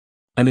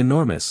An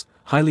enormous,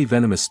 highly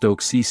venomous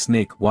Stokes sea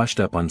snake washed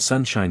up on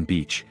Sunshine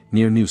Beach,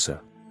 near Noosa.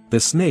 The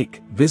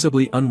snake,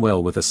 visibly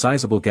unwell with a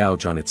sizable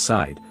gouge on its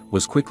side,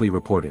 was quickly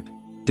reported.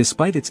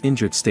 Despite its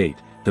injured state,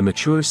 the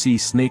mature sea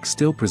snake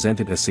still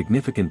presented a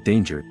significant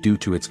danger due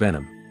to its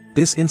venom.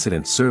 This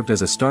incident served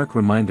as a stark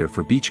reminder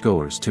for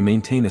beachgoers to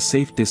maintain a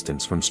safe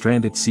distance from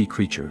stranded sea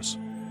creatures.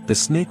 The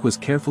snake was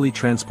carefully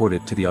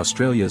transported to the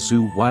Australia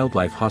Zoo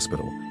Wildlife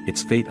Hospital,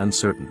 its fate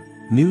uncertain.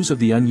 News of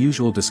the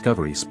unusual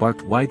discovery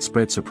sparked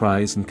widespread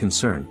surprise and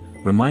concern,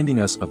 reminding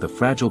us of the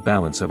fragile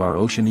balance of our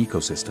ocean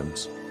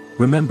ecosystems.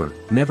 Remember,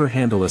 never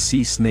handle a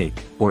sea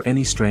snake or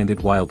any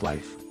stranded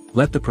wildlife.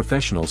 Let the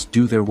professionals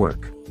do their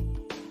work.